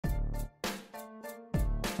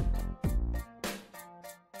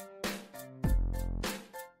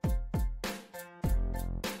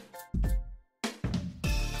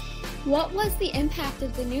What was the impact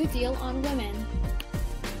of the New Deal on women?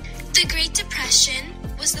 The Great Depression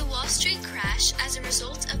was the Wall Street crash as a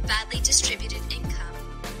result of badly distributed income.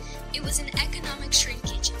 It was an economic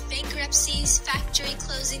shrinkage, bankruptcies, factory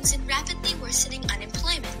closings, and rapidly worsening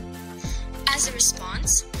unemployment. As a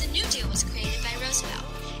response, the New Deal was created by Roosevelt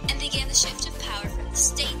and began the shift of power from the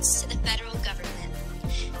states to the federal government.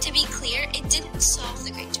 To be clear, it didn't solve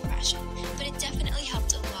the Great Depression, but it definitely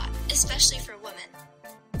helped a lot, especially for women.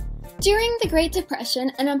 During the Great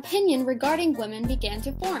Depression, an opinion regarding women began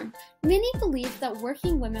to form. Many believed that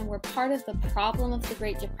working women were part of the problem of the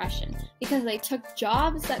Great Depression because they took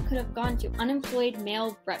jobs that could have gone to unemployed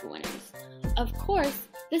male breadwinners. Of course,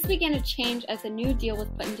 this began to change as the New Deal was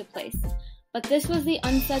put into place, but this was the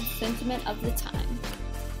unsaid sentiment of the time.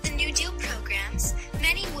 The New Deal programs,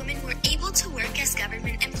 many women were able to work as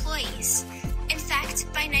government employees. In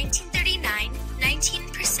fact, by 1939,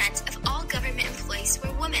 19% of all government employees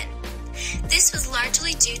were women. This was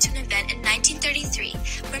largely due to an event in 1933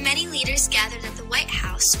 where many leaders gathered at the White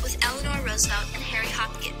House with Eleanor Roosevelt and Harry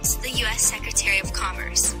Hopkins, the U.S. Secretary of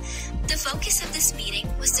Commerce. The focus of this meeting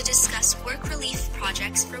was to discuss work relief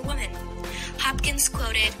projects for women. Hopkins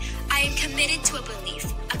quoted, "I am committed to a belief,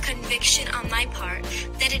 a conviction on my part,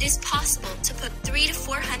 that it is possible to put 300,000 to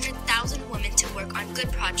 400,000 women to work on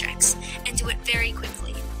good projects and do it very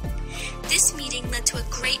quickly." This meeting led to a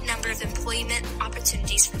great number of employment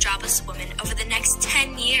opportunities for jobless women over the next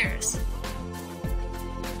 10 years.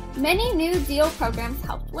 Many New Deal programs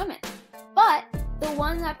helped women, but the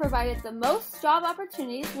one that provided the most job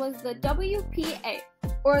opportunities was the WPA,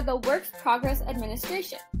 or the Works Progress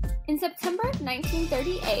Administration. In September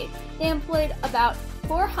 1938, they employed about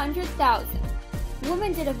 400,000.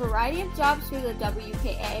 Women did a variety of jobs through the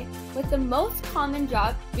WPA, with the most common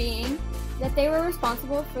job being that they were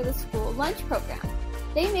responsible for the school lunch program.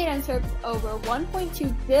 They made and served over 1.2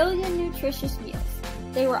 billion nutritious meals.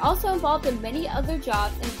 They were also involved in many other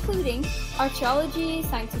jobs, including archaeology,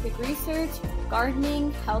 scientific research,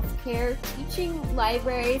 gardening, healthcare, teaching,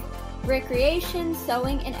 libraries, recreation,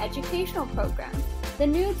 sewing, and educational programs. The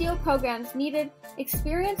New Deal programs needed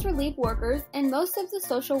experienced relief workers, and most of the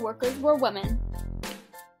social workers were women.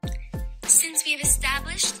 Since we have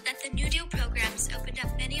established that the New Deal programs opened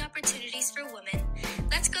up many opportunities for women,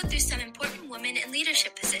 let's go through some important women in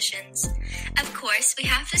leadership positions. Of course, we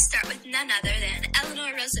have to start with none other than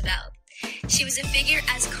Eleanor Roosevelt. She was a figure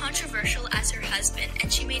as controversial as her husband,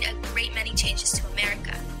 and she made a great many changes to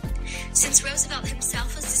America. Since Roosevelt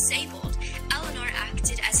himself was disabled, Eleanor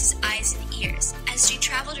acted as his eyes and ears as she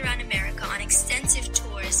traveled around America on extensive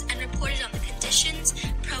tours and reported on the conditions,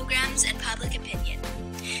 programs, and public opinion.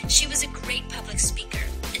 She was a great public speaker,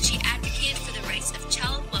 and she advocated for the rights of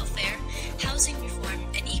child welfare, housing reform,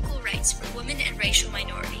 and equal rights for women and racial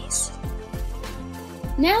minorities.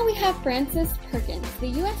 Now we have Frances Perkins, the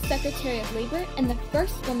U.S. Secretary of Labor and the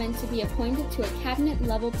first woman to be appointed to a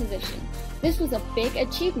cabinet-level position. This was a big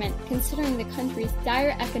achievement considering the country's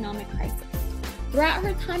dire economic crisis. Throughout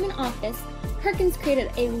her time in office, Perkins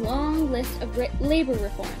created a long list of labor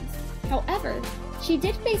reforms. However, she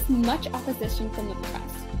did face much opposition from the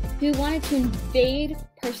press, who wanted to invade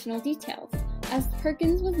personal details, as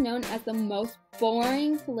Perkins was known as the most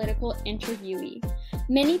boring political interviewee.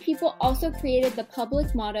 Many people also created the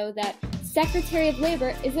public motto that Secretary of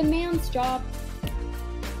Labor is a man's job.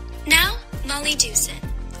 Now, Molly Dewson.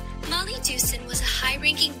 Molly Dewson was a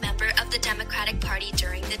high-ranking member of the Democratic Party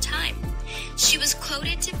during the time. She was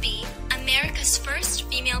quoted to be America's first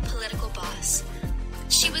female political boss.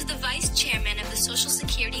 She was the vice chairman of the Social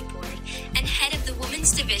Security Board and head of the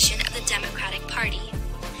Women's Division of the Democratic Party.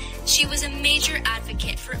 She was a major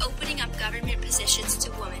advocate for opening up government positions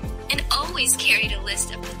to women and always carried a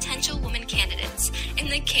list of potential woman candidates in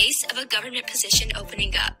the case of a government position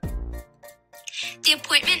opening up. The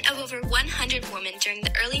appointment of over 100 women during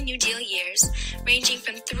the early New Deal years, ranging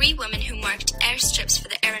from 3 women who marked airstrips for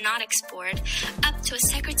the Aeronautics Board up to a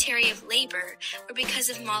Secretary of Labor, were because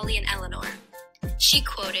of Molly and Eleanor. She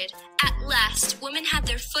quoted, "At last, women had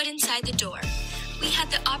their foot inside the door. We had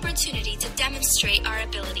the opportunity to demonstrate our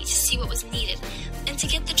ability to see what was needed and to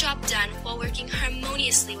get the job done while working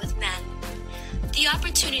harmoniously with men. The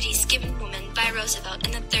opportunities given women by Roosevelt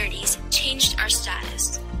in the 30s changed our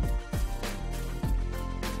status."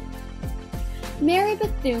 Mary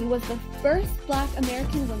Bethune was the first Black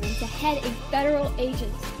American woman to head a federal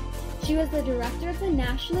agency. She was the director of the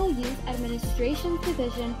National Youth Administration's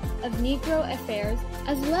Division of Negro Affairs,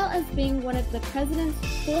 as well as being one of the president's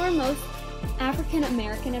foremost African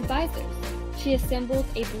American advisors. She assembled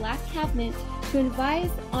a Black cabinet to advise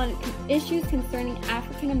on issues concerning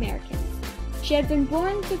African Americans. She had been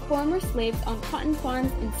born to former slaves on cotton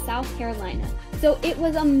farms in South Carolina, so it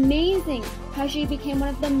was amazing how she became one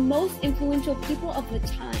of the most influential people of the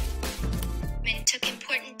time. Women took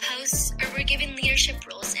important posts or were given leadership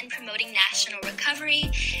roles in promoting national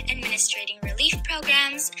recovery, administrating relief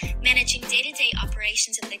programs, managing day-to-day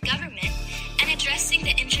operations of the government, and addressing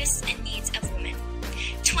the interests and needs of women.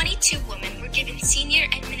 22 women were given senior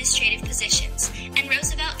administrative positions, and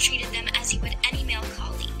Roosevelt treated them as he would any male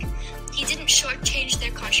colleague. He didn't shortchange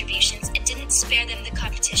their contributions and didn't spare them the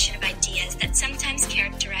competition of ideas that sometimes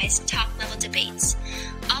characterized top-level debates.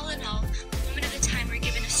 All in all, women of the time were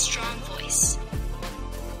given a strong voice.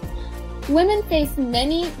 Women faced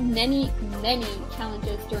many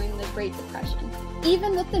challenges during the Great Depression,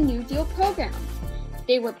 even with the New Deal programs.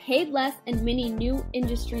 They were paid less in many new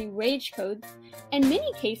industry wage codes. In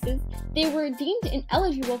many cases, they were deemed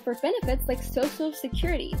ineligible for benefits like Social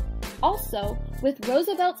Security. Also, with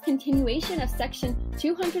Roosevelt's continuation of Section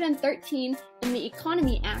 213 in the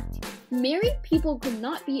Economy Act, married people could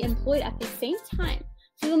not be employed at the same time,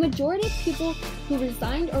 so the majority of people who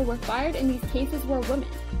resigned or were fired in these cases were women.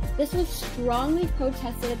 This was strongly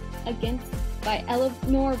protested against by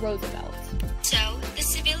Eleanor Roosevelt. So, the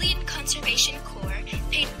Civilian Conservation Corps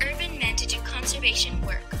paid urban men to do conservation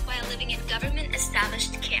work while living in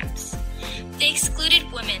government-established camps. They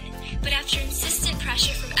excluded women, but after insistent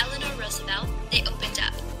pressure from Eleanor Roosevelt, they opened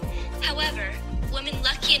up. However, women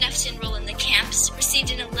lucky enough to enroll in the camps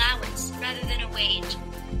received an allowance rather than a wage.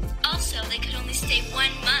 Also, they could only stay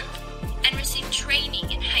 1 month and receive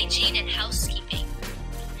training in hygiene and housekeeping.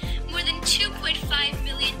 More than 2.5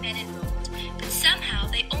 million men enrolled, but somehow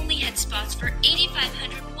they only had spots for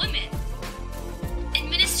 8,500 women.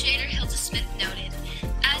 Administrator Hilda Smith noted,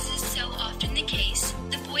 as is so often the case,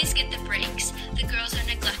 the boys get the breaks, the girls are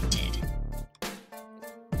neglected.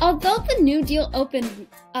 Although the New Deal opened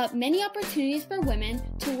up many opportunities for women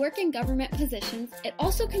to work in government positions, it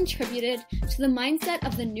also contributed to the mindset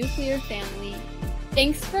of the nuclear family.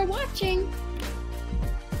 Thanks for watching!